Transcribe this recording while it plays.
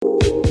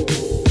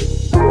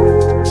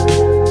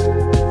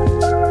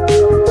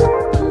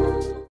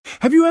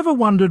Have you ever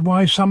wondered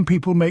why some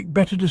people make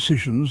better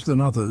decisions than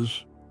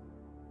others?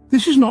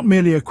 This is not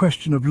merely a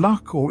question of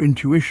luck or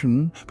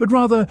intuition, but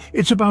rather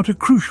it's about a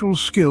crucial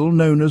skill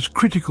known as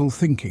critical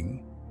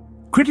thinking.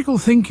 Critical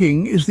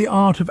thinking is the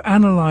art of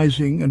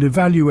analyzing and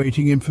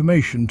evaluating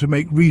information to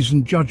make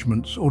reasoned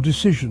judgments or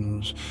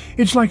decisions.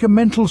 It's like a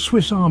mental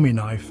Swiss Army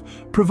knife,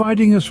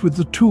 providing us with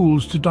the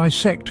tools to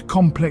dissect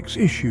complex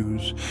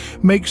issues,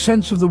 make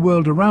sense of the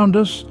world around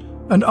us,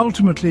 and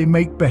ultimately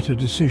make better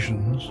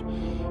decisions.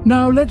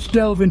 Now let's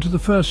delve into the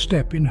first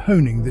step in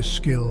honing this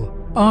skill: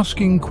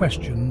 asking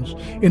questions.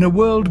 In a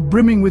world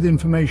brimming with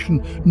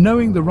information,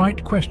 knowing the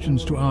right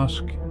questions to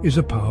ask is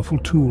a powerful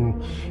tool.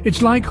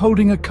 It's like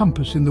holding a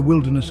compass in the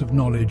wilderness of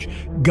knowledge,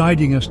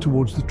 guiding us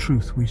towards the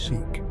truth we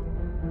seek.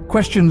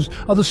 Questions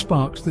are the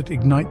sparks that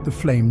ignite the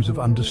flames of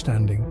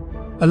understanding,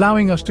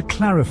 allowing us to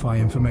clarify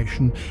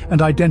information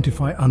and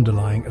identify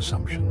underlying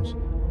assumptions.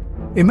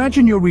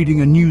 Imagine you're reading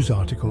a news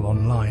article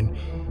online.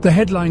 The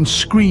headline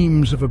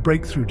screams of a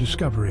breakthrough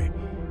discovery,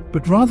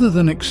 but rather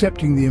than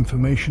accepting the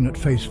information at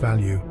face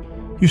value,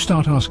 you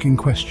start asking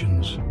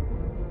questions.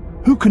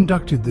 Who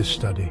conducted this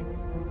study?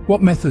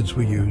 What methods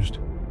were used?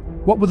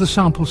 What were the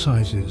sample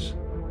sizes?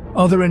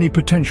 Are there any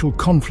potential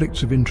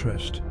conflicts of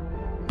interest?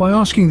 By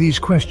asking these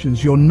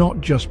questions, you're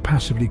not just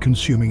passively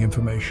consuming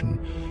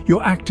information.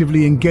 You're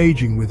actively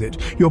engaging with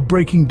it. You're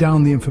breaking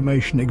down the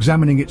information,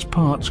 examining its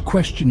parts,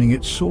 questioning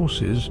its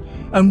sources.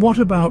 And what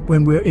about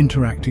when we're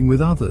interacting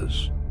with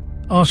others?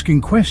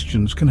 Asking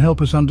questions can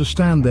help us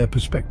understand their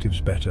perspectives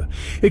better.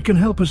 It can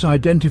help us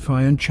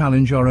identify and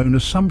challenge our own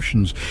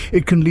assumptions.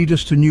 It can lead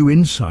us to new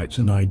insights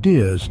and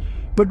ideas.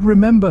 But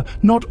remember,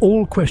 not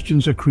all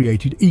questions are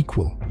created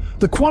equal.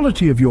 The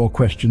quality of your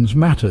questions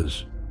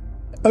matters.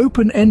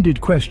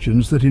 Open-ended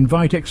questions that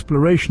invite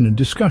exploration and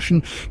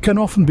discussion can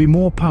often be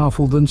more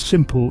powerful than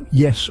simple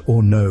yes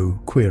or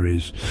no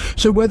queries.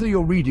 So whether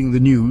you're reading the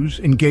news,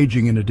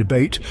 engaging in a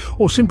debate,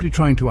 or simply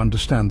trying to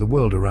understand the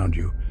world around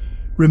you,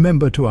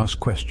 remember to ask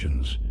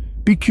questions.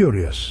 Be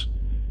curious,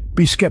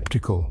 be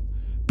skeptical,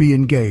 be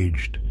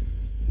engaged.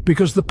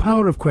 Because the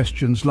power of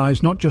questions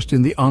lies not just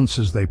in the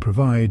answers they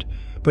provide,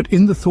 but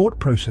in the thought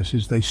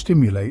processes they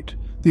stimulate,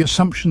 the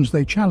assumptions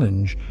they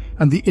challenge,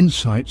 and the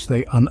insights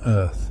they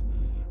unearth.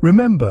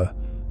 Remember,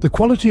 the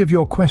quality of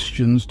your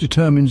questions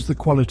determines the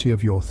quality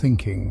of your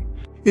thinking.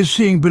 Is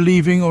seeing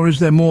believing, or is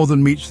there more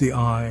than meets the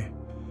eye?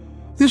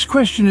 This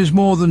question is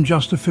more than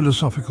just a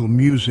philosophical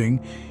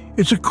musing.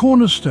 It's a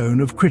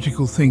cornerstone of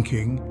critical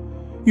thinking.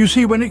 You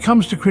see, when it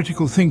comes to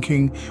critical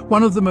thinking,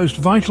 one of the most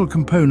vital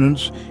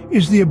components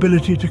is the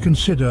ability to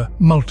consider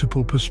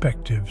multiple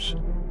perspectives.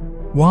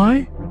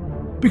 Why?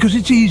 Because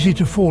it's easy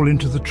to fall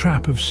into the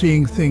trap of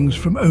seeing things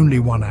from only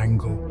one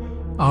angle,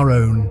 our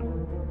own.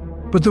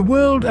 But the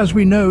world, as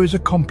we know, is a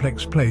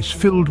complex place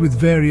filled with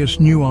various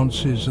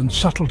nuances and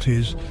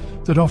subtleties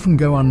that often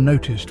go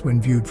unnoticed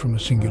when viewed from a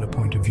singular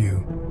point of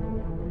view.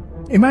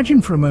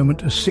 Imagine for a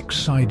moment a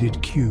six-sided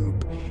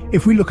cube.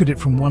 If we look at it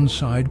from one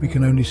side, we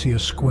can only see a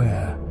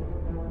square.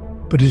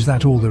 But is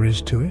that all there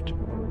is to it?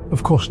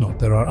 Of course not.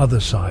 There are other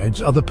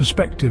sides, other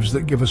perspectives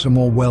that give us a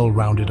more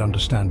well-rounded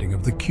understanding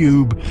of the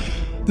cube.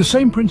 The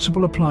same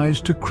principle applies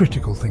to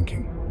critical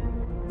thinking.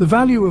 The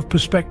value of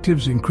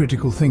perspectives in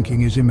critical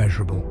thinking is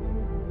immeasurable.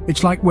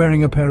 It's like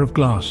wearing a pair of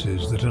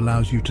glasses that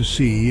allows you to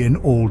see in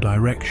all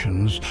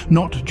directions,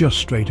 not just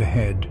straight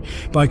ahead.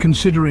 By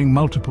considering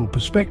multiple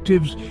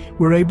perspectives,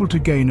 we're able to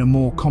gain a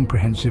more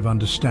comprehensive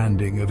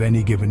understanding of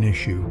any given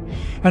issue.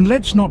 And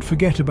let's not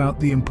forget about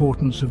the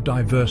importance of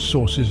diverse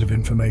sources of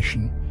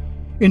information.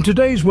 In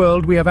today's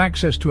world, we have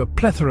access to a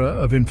plethora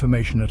of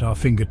information at our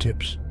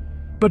fingertips.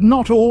 But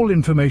not all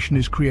information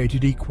is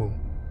created equal.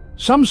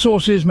 Some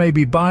sources may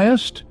be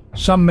biased,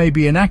 some may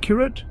be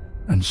inaccurate,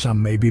 and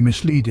some may be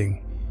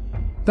misleading.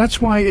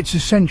 That's why it's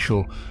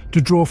essential to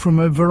draw from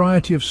a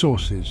variety of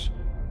sources,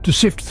 to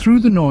sift through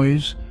the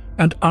noise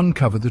and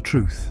uncover the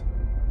truth.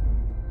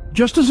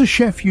 Just as a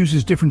chef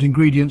uses different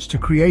ingredients to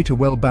create a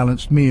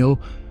well-balanced meal,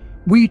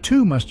 we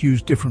too must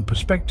use different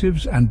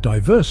perspectives and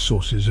diverse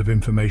sources of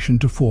information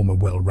to form a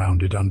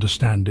well-rounded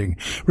understanding.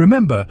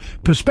 Remember,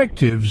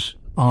 perspectives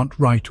aren't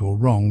right or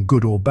wrong,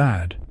 good or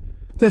bad.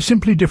 They're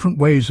simply different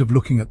ways of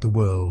looking at the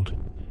world.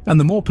 And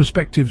the more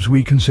perspectives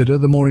we consider,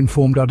 the more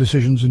informed our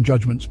decisions and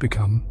judgments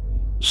become.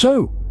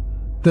 So,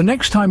 the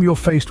next time you're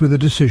faced with a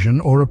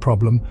decision or a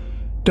problem,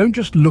 don't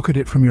just look at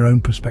it from your own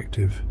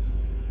perspective.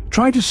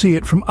 Try to see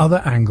it from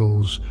other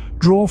angles,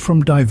 draw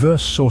from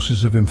diverse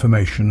sources of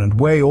information, and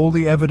weigh all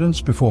the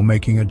evidence before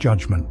making a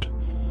judgment.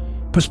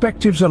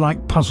 Perspectives are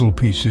like puzzle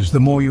pieces.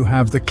 The more you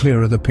have, the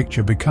clearer the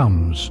picture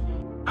becomes.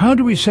 How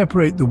do we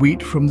separate the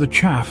wheat from the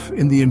chaff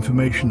in the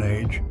information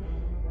age?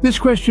 This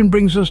question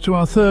brings us to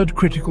our third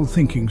critical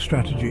thinking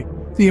strategy,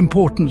 the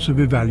importance of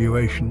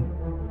evaluation.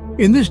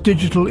 In this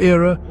digital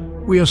era,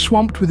 we are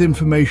swamped with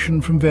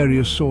information from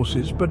various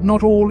sources, but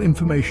not all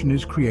information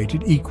is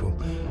created equal.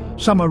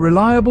 Some are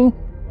reliable,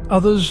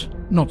 others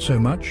not so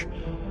much.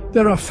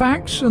 There are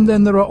facts, and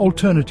then there are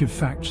alternative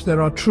facts.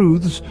 There are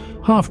truths,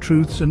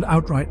 half-truths, and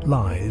outright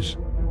lies.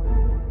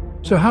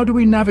 So how do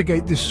we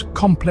navigate this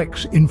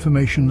complex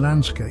information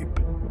landscape?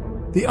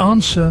 The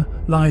answer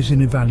lies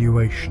in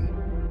evaluation.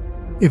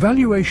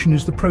 Evaluation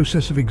is the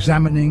process of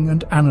examining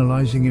and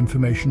analyzing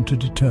information to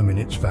determine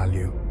its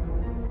value.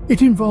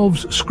 It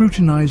involves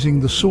scrutinizing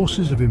the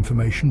sources of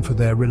information for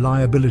their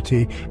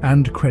reliability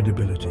and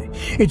credibility.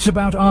 It's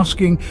about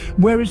asking,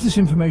 where is this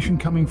information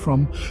coming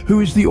from?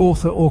 Who is the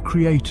author or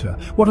creator?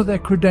 What are their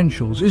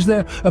credentials? Is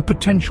there a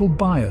potential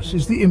bias?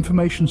 Is the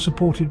information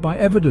supported by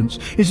evidence?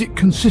 Is it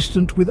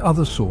consistent with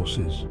other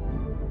sources?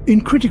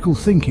 In critical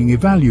thinking,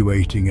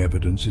 evaluating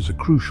evidence is a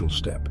crucial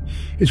step.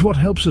 It's what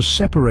helps us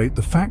separate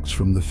the facts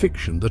from the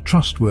fiction, the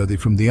trustworthy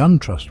from the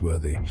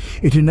untrustworthy.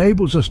 It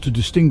enables us to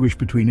distinguish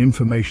between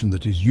information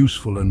that is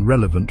useful and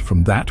relevant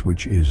from that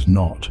which is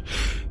not.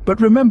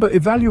 But remember,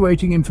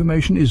 evaluating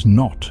information is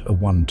not a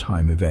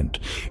one-time event.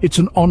 It's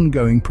an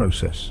ongoing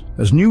process.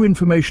 As new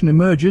information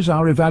emerges,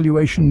 our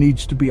evaluation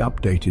needs to be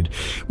updated.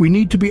 We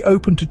need to be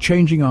open to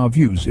changing our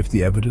views if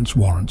the evidence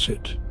warrants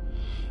it.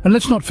 And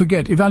let's not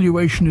forget,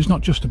 evaluation is not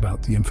just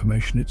about the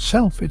information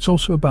itself, it's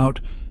also about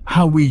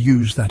how we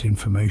use that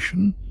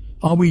information.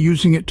 Are we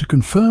using it to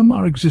confirm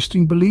our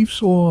existing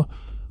beliefs, or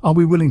are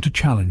we willing to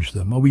challenge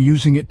them? Are we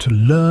using it to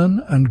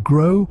learn and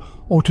grow,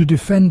 or to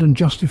defend and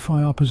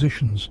justify our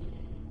positions?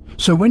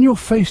 So when you're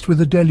faced with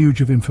a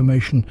deluge of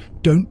information,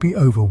 don't be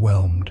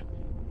overwhelmed.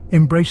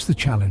 Embrace the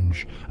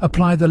challenge.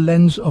 Apply the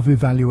lens of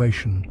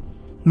evaluation.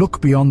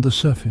 Look beyond the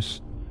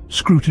surface.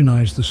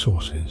 Scrutinize the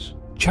sources.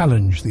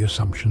 Challenge the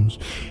assumptions.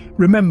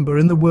 Remember,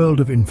 in the world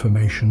of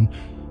information,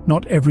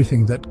 not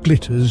everything that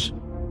glitters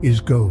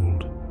is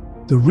gold.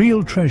 The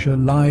real treasure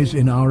lies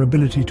in our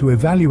ability to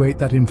evaluate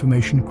that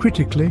information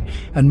critically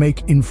and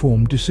make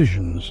informed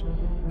decisions.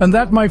 And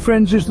that, my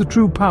friends, is the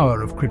true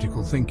power of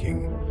critical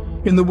thinking.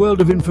 In the world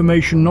of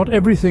information, not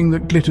everything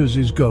that glitters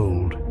is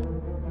gold.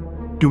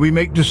 Do we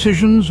make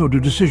decisions, or do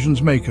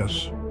decisions make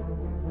us?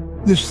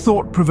 This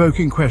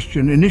thought-provoking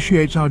question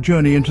initiates our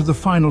journey into the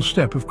final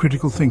step of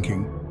critical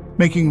thinking: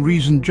 making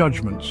reasoned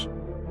judgments.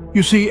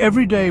 You see,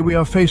 every day we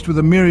are faced with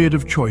a myriad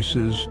of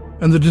choices,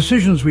 and the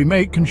decisions we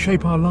make can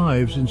shape our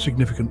lives in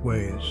significant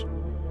ways.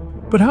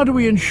 But how do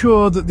we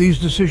ensure that these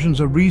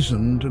decisions are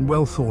reasoned and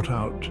well thought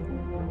out?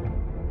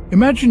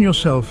 Imagine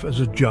yourself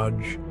as a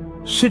judge,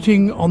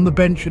 sitting on the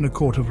bench in a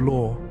court of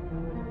law.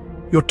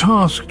 You're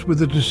tasked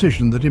with a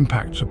decision that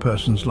impacts a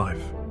person's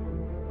life.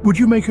 Would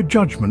you make a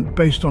judgment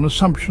based on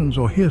assumptions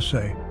or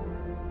hearsay?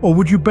 Or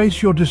would you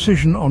base your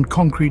decision on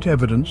concrete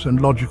evidence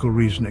and logical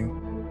reasoning?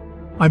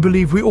 I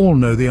believe we all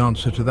know the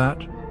answer to that.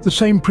 The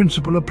same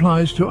principle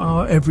applies to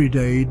our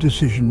everyday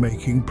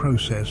decision-making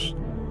process.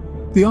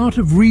 The art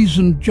of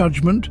reasoned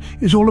judgment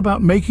is all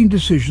about making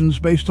decisions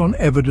based on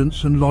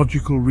evidence and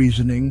logical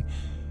reasoning.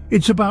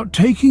 It's about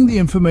taking the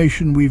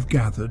information we've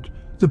gathered,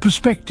 the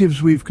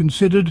perspectives we've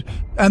considered,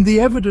 and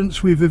the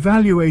evidence we've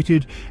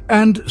evaluated,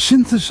 and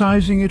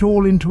synthesizing it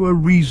all into a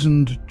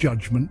reasoned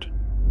judgment.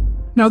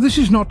 Now, this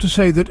is not to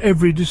say that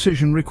every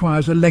decision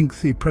requires a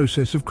lengthy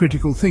process of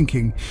critical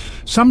thinking.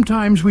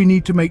 Sometimes we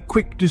need to make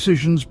quick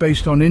decisions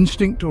based on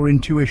instinct or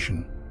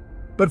intuition.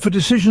 But for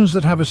decisions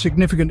that have a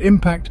significant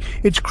impact,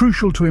 it's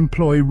crucial to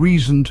employ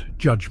reasoned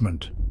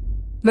judgment.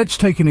 Let's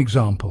take an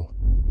example.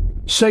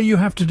 Say you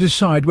have to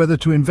decide whether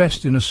to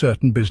invest in a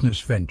certain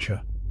business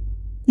venture.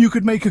 You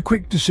could make a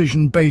quick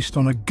decision based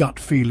on a gut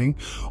feeling,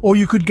 or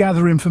you could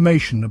gather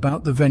information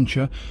about the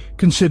venture,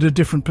 consider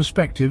different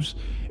perspectives,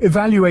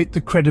 evaluate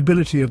the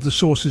credibility of the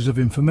sources of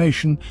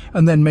information,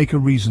 and then make a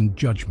reasoned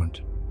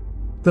judgment.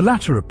 The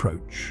latter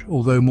approach,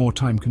 although more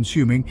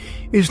time-consuming,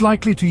 is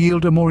likely to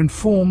yield a more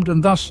informed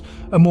and thus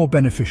a more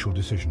beneficial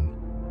decision.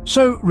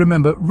 So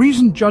remember,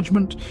 reasoned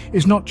judgment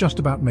is not just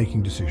about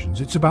making decisions.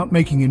 It's about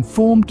making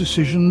informed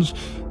decisions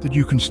that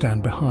you can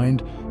stand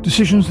behind,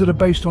 decisions that are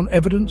based on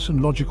evidence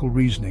and logical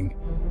reasoning.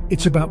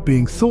 It's about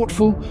being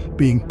thoughtful,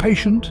 being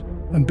patient,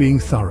 and being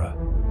thorough.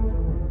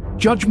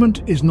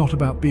 Judgment is not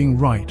about being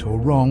right or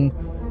wrong.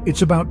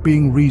 It's about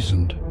being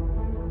reasoned.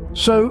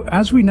 So,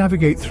 as we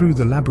navigate through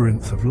the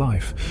labyrinth of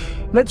life,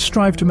 let's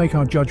strive to make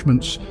our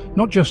judgments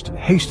not just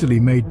hastily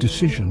made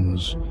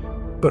decisions,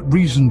 but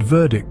reasoned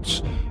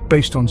verdicts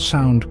based on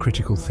sound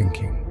critical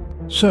thinking.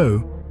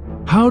 So,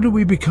 how do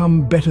we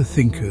become better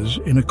thinkers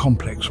in a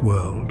complex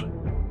world?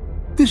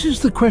 This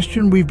is the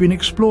question we've been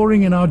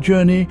exploring in our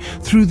journey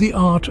through the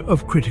art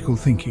of critical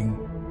thinking.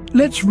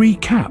 Let's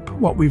recap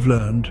what we've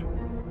learned.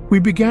 We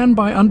began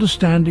by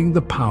understanding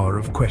the power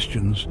of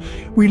questions.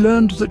 We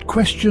learned that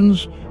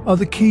questions are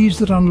the keys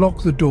that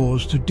unlock the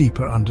doors to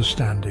deeper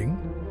understanding.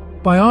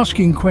 By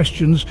asking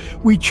questions,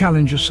 we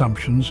challenge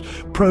assumptions,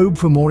 probe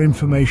for more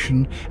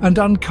information, and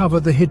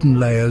uncover the hidden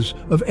layers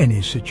of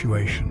any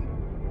situation.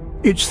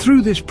 It's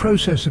through this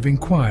process of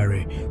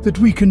inquiry that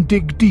we can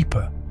dig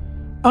deeper,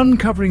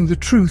 uncovering the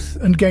truth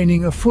and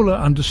gaining a fuller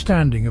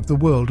understanding of the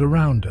world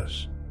around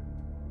us.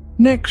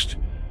 Next,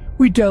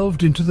 we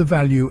delved into the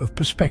value of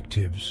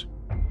perspectives.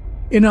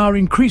 In our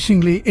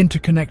increasingly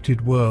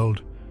interconnected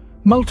world,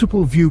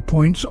 Multiple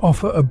viewpoints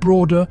offer a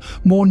broader,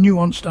 more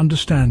nuanced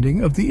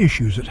understanding of the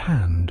issues at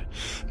hand.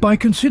 By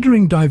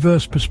considering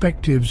diverse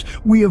perspectives,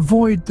 we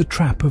avoid the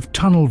trap of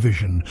tunnel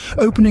vision,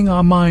 opening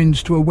our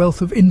minds to a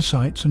wealth of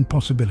insights and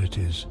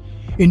possibilities.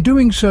 In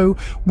doing so,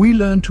 we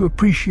learn to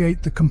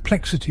appreciate the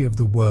complexity of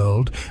the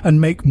world and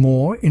make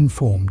more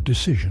informed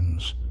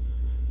decisions.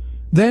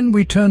 Then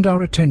we turned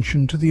our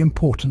attention to the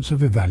importance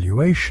of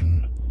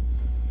evaluation.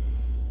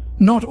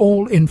 Not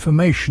all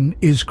information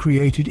is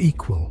created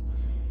equal.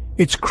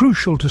 It's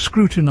crucial to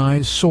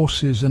scrutinize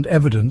sources and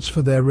evidence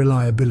for their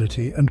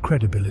reliability and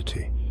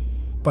credibility.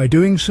 By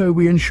doing so,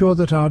 we ensure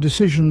that our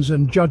decisions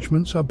and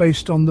judgments are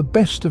based on the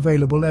best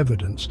available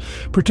evidence,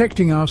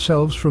 protecting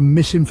ourselves from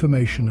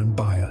misinformation and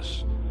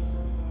bias.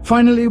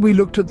 Finally, we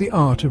looked at the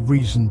art of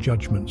reasoned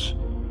judgments.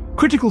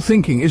 Critical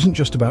thinking isn't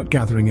just about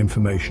gathering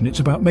information, it's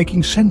about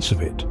making sense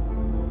of it.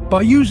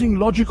 By using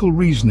logical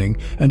reasoning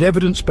and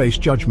evidence-based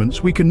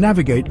judgments, we can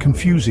navigate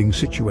confusing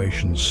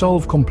situations,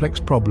 solve complex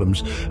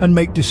problems, and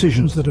make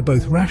decisions that are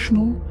both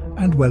rational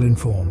and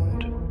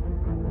well-informed.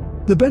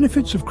 The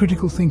benefits of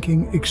critical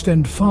thinking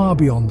extend far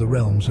beyond the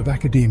realms of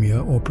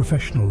academia or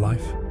professional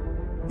life.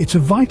 It's a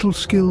vital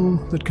skill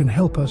that can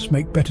help us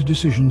make better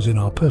decisions in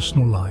our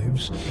personal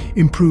lives,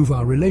 improve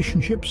our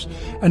relationships,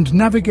 and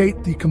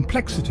navigate the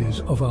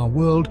complexities of our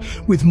world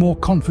with more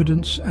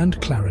confidence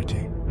and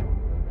clarity.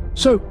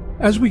 So,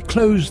 as we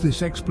close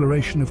this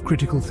exploration of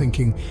critical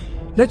thinking,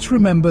 let's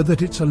remember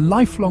that it's a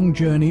lifelong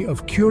journey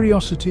of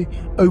curiosity,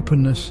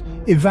 openness,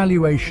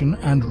 evaluation,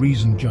 and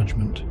reasoned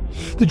judgment.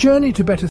 The journey to better